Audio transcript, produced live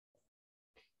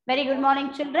Very good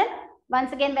morning, children.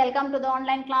 Once again, welcome to the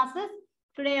online classes.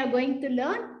 Today, you are going to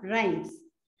learn rhymes.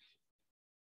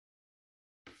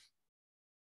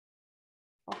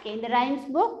 Okay, in the rhymes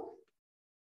book,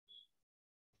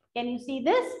 can you see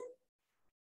this?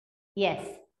 Yes.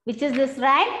 Which is this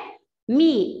rhyme?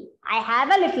 Me. I have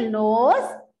a little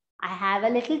nose. I have a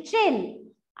little chin.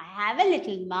 I have a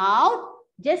little mouth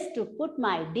just to put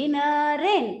my dinner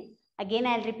in. Again,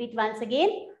 I'll repeat once again.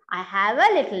 I have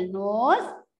a little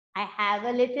nose. I have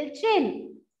a little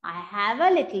chin. I have a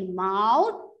little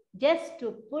mouth just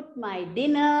to put my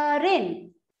dinner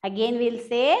in. Again, we'll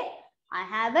say, I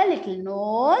have a little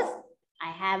nose.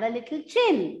 I have a little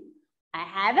chin. I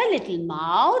have a little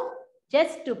mouth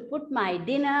just to put my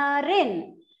dinner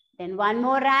in. Then one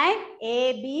more rhyme,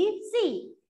 A, B,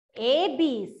 C. A,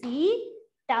 B, C,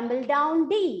 tumble down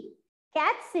D.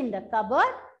 Cats in the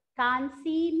cupboard can't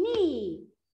see me.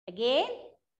 Again,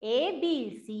 A,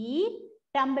 B, C,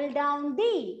 tumble down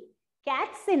D.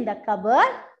 Cats in the cupboard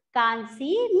can't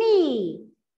see me.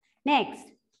 Next,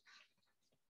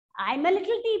 I'm a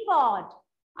little teapot.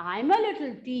 I'm a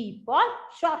little teapot,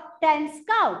 short and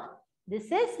stout. This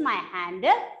is my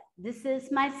handle. This is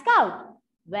my spout.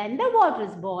 When the water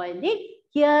is boiling,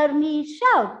 hear me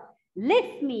shout.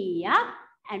 Lift me up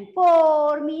and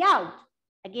pour me out.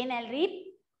 Again, I'll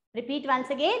repeat once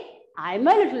again. I'm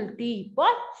a little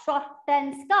teapot, short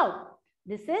and stout.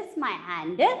 This is my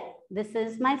handle. This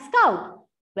is my spout.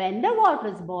 When the water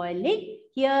is boiling,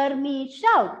 hear me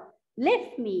shout.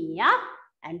 Lift me up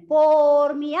and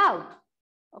pour me out.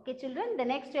 Okay, children, the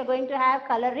next we are going to have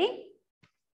coloring.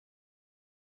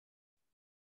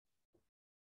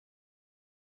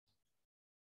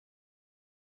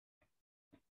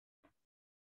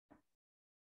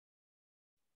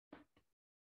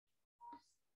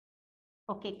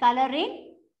 Okay,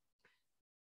 coloring.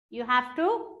 You have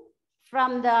to,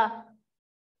 from the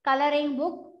coloring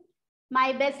book,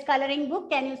 my best coloring book.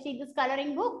 Can you see this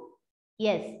coloring book?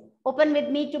 Yes. Open with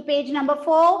me to page number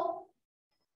 4.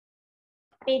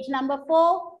 Page number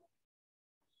 4.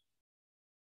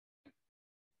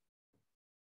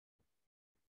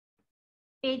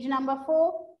 Page number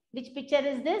 4. Which picture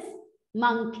is this?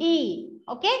 Monkey.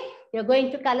 Okay. You're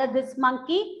going to color this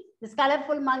monkey, this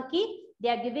colorful monkey. They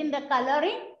are given the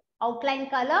coloring, outline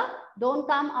color. Don't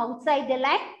come outside the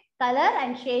line. Color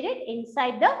and shade it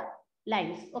inside the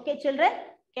lines. Okay, children?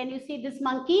 Can you see this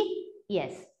monkey?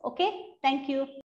 Yes. Okay. Thank you.